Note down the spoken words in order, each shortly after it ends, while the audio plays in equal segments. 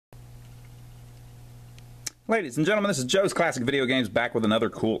Ladies and gentlemen, this is Joe's Classic Video Games, back with another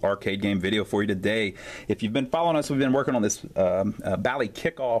cool arcade game video for you today. If you've been following us, we've been working on this Bally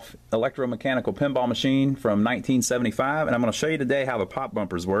kickoff electromechanical pinball machine from 1975, and I'm going to show you today how the pop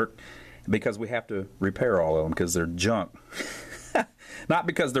bumpers work, because we have to repair all of them because they're junk. Not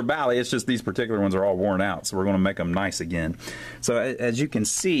because they're Bally, it's just these particular ones are all worn out, so we're going to make them nice again. So as you can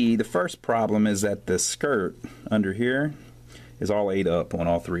see, the first problem is that the skirt under here is all ate up on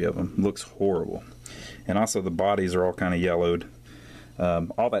all three of them. It looks horrible. And also the bodies are all kind of yellowed.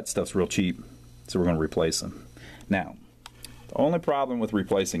 All that stuff's real cheap, so we're going to replace them. Now, the only problem with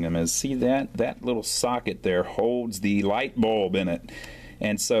replacing them is, see that little socket there holds the light bulb in it.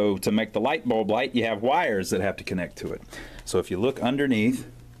 And so to make the light bulb light, you have wires that have to connect to it. So if you look underneath,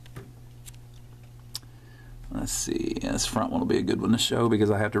 let's see, this front one will be a good one to show because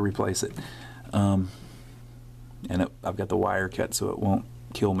I have to replace it. I've got the wire cut so it won't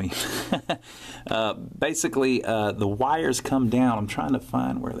kill me. Basically, the wires come down. I'm trying to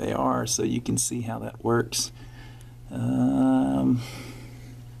find where they are so you can see how that works.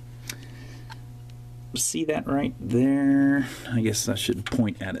 See that right there? I guess I should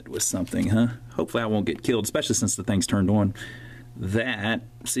point at it with something, huh? Hopefully I won't get killed, especially since the thing's turned on. That,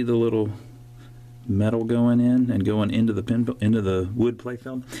 see the little metal going in and going into the wood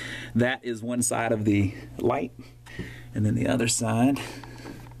playfield? That is one side of the light, and then the other side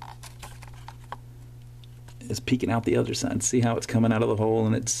is peeking out the other side. See how it's coming out of the hole,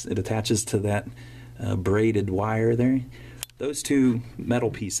 and it attaches to that braided wire there? Those two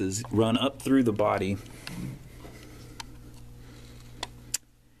metal pieces run up through the body,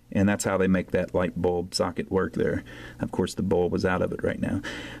 and that's how they make that light bulb socket work there. Of course, the bulb is out of it right now.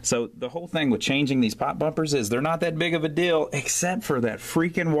 So the whole thing with changing these pop bumpers is they're not that big of a deal, except for that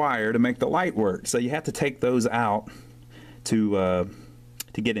freaking wire to make the light work. So you have to take those out to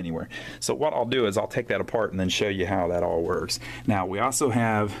get anywhere. So what I'll do is I'll take that apart and then show you how that all works. Now we also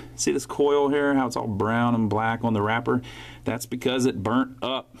have, see this coil here, how it's all brown and black on the wrapper? That's because it burnt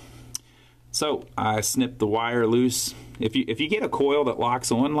up. So I snipped the wire loose. If you get a coil that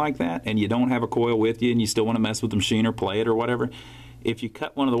locks on like that and you don't have a coil with you and you still want to mess with the machine or play it or whatever, if you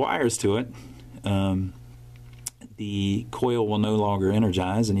cut one of the wires to it, the coil will no longer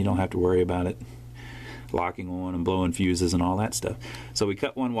energize and you don't have to worry about it locking on and blowing fuses and all that stuff. So we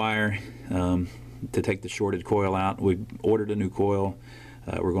cut one wire to take the shorted coil out. We ordered a new coil.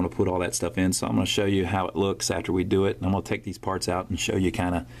 We're going to put all that stuff in. So I'm going to show you how it looks after we do it. And I'm going to take these parts out and show you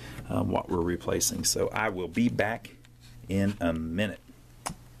kind of what we're replacing. So I will be back in a minute.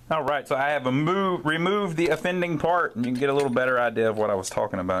 All right, so I have removed the offending part, and you can get a little better idea of what I was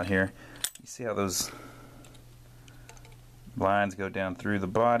talking about here. You see how those lines go down through the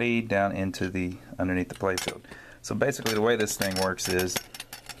body, down into the underneath the playfield. So basically the way this thing works is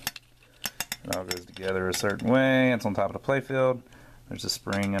it all goes together a certain way. It's on top of the playfield. There's a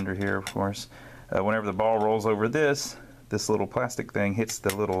spring under here, of course. Whenever the ball rolls over this little plastic thing hits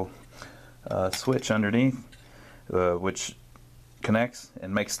the little switch underneath, which connects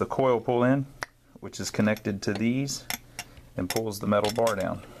and makes the coil pull in, which is connected to these and pulls the metal bar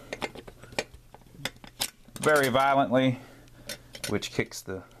down very violently, which kicks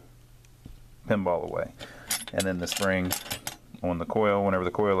the pinball away. And then the spring on the coil, whenever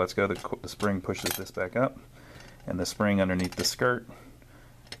the coil lets go, the spring pushes this back up, and the spring underneath the skirt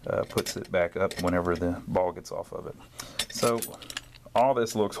puts it back up whenever the ball gets off of it. So all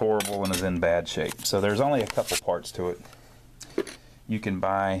this looks horrible and is in bad shape. So there's only a couple parts to it. You can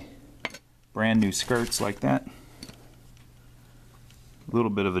buy brand new skirts like that. A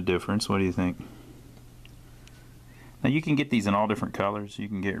little bit of a difference. What do you think? Now you can get these in all different colors. You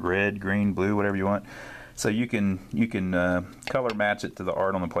can get red, green, blue, whatever you want. So you can color match it to the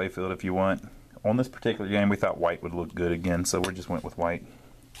art on the playfield if you want. On this particular game, we thought white would look good again, so we just went with white.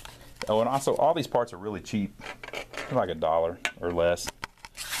 Oh, and also all these parts are really cheap. They're like $1 or less.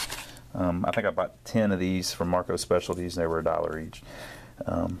 I think I bought 10 of these from Marco Specialties, and they were $1 each.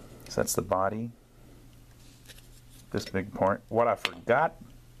 So that's the body. This big part. What I forgot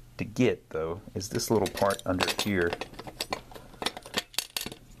to get though is this little part under here,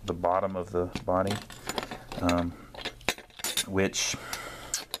 the bottom of the body, which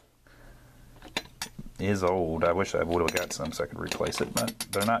is old. I wish I would have got some so I could replace it, but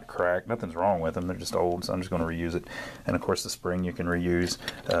they're not cracked. Nothing's wrong with them. They're just old, so I'm just going to reuse it. And of course the spring you can reuse.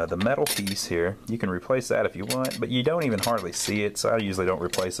 The metal piece here, you can replace that if you want, but you don't even hardly see it, so I usually don't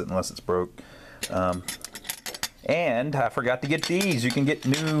replace it unless it's broke. And I forgot to get these. You can get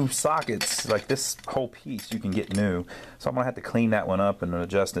new sockets, like this whole piece you can get new. So I'm going to have to clean that one up and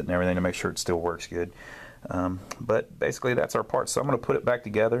adjust it and everything to make sure it still works good. But basically that's our part. So I'm going to put it back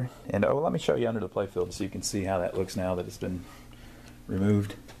together, and oh, let me show you under the playfield so you can see how that looks now that it's been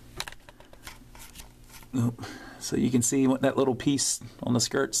removed. Oh, so you can see what that little piece on the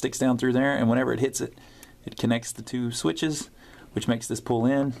skirt sticks down through there, and whenever it hits it, it connects the two switches, which makes this pull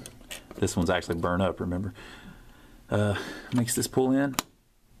in. This one's actually burned up, remember. Makes this pull in,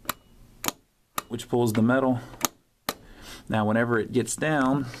 which pulls the metal. Now whenever it gets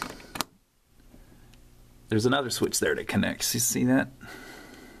down, there's another switch there that connects. You see that?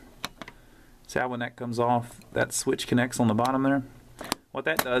 See how when that comes off, that switch connects on the bottom there? What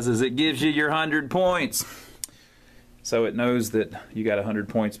that does is it gives you your 100 points. So it knows that you got 100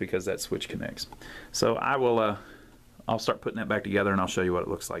 points because that switch connects. So I'll start putting that back together and I'll show you what it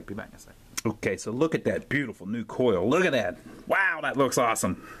looks like. Be back in a second. Okay, so look at that beautiful new coil. Look at that. Wow, that looks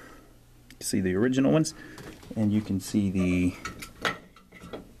awesome. You see the original ones, and you can see the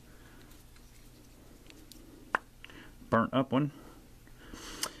burnt up one.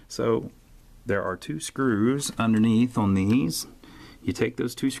 So there are 2 screws underneath on these. You take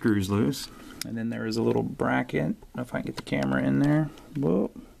those 2 screws loose, and then there is a little bracket. If I can get the camera in there.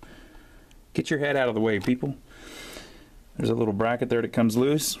 Whoa. Get your head out of the way, people. There's a little bracket there that comes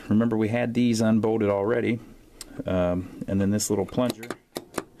loose. Remember, we had these unbolted already. And then this little plunger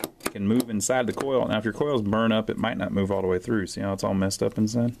can move inside the coil. Now if your coil's burned up, it might not move all the way through. See how it's all messed up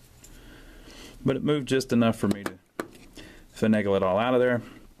inside? But it moved just enough for me to finagle it all out of there.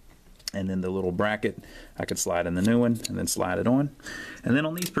 And then the little bracket, I could slide in the new one and then slide it on. And then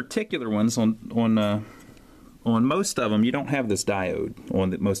on these particular ones, on most of them, you don't have this diode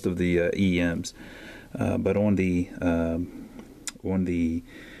on most of the EMs. But on the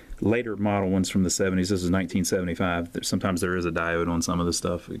later model ones from the 70s, this is 1975, sometimes there is a diode on some of the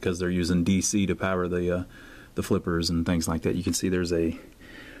stuff because they're using DC to power the flippers and things like that. You can see there's a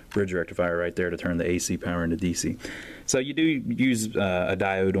bridge rectifier right there to turn the AC power into DC. So you do use a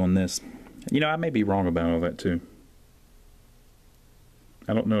diode on this. You know, I may be wrong about all that too.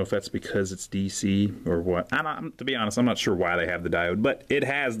 I don't know if that's because it's DC or what. To be honest, I'm not sure why they have the diode, but it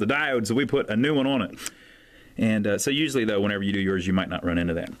has the diode, so we put a new one on it. And so usually, though, whenever you do yours, you might not run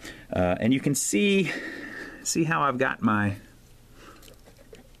into that. And you can see how I've got my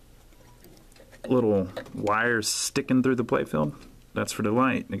little wires sticking through the playfield. That's for the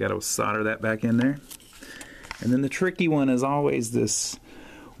light. I got to solder that back in there. And then the tricky one is always this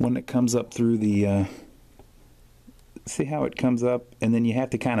one that comes up through the... see how it comes up, and then you have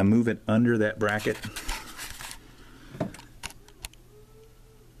to kind of move it under that bracket.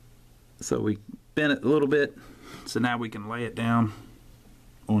 So we bend it a little bit, so now we can lay it down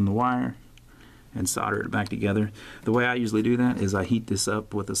on the wire and solder it back together. The way I usually do that is I heat this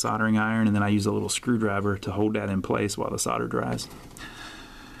up with a soldering iron, and then I use a little screwdriver to hold that in place while the solder dries.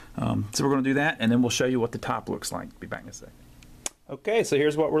 So we're going to do that, and then we'll show you what the top looks like. Be back in a second. Okay, so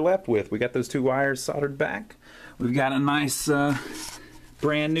here's what we're left with. We got those 2 wires soldered back. We've got a nice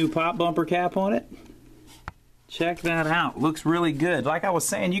brand new pop bumper cap on it. Check that out. Looks really good. Like I was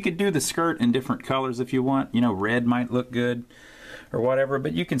saying, you could do the skirt in different colors if you want. You know, red might look good or whatever,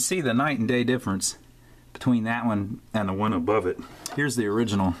 but you can see the night and day difference between that one and the one above it. Here's the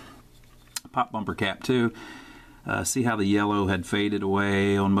original pop bumper cap too. See how the yellow had faded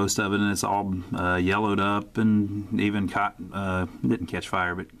away on most of it, and it's all yellowed up and even didn't catch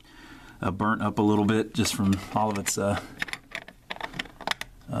fire, but burnt up a little bit just from all of its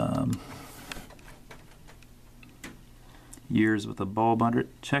years with a bulb under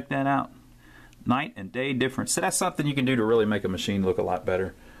it. Check that out. Night and day difference. So that's something you can do to really make a machine look a lot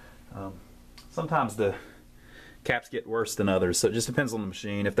better. Sometimes the caps get worse than others, so it just depends on the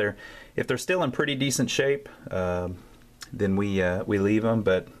machine. If they're still in pretty decent shape, then we leave them,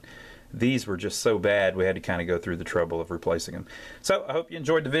 but these were just so bad we had to kind of go through the trouble of replacing them. So I hope you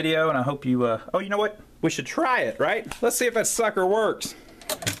enjoyed the video, and I hope you oh, you know what, we should try it, right? Let's see if that sucker works.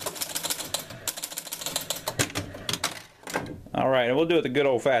 Alright, and we'll do it the good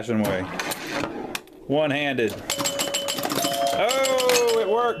old-fashioned way. One-handed. Oh, it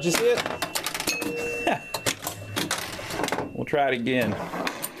worked. Did you see it? We'll try it again.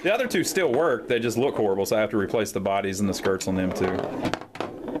 The other 2 still work, they just look horrible, so I have to replace the bodies and the skirts on them too.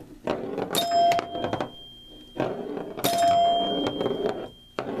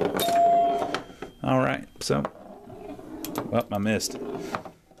 Alright, so, well, I missed.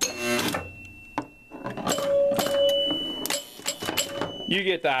 You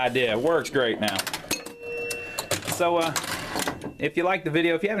get the idea. It works great now. So, if you like the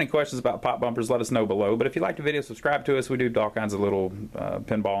video, if you have any questions about pop bumpers, let us know below. But if you like the video, subscribe to us. We do all kinds of little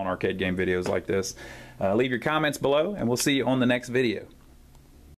pinball and arcade game videos like this. Leave your comments below, and we'll see you on the next video.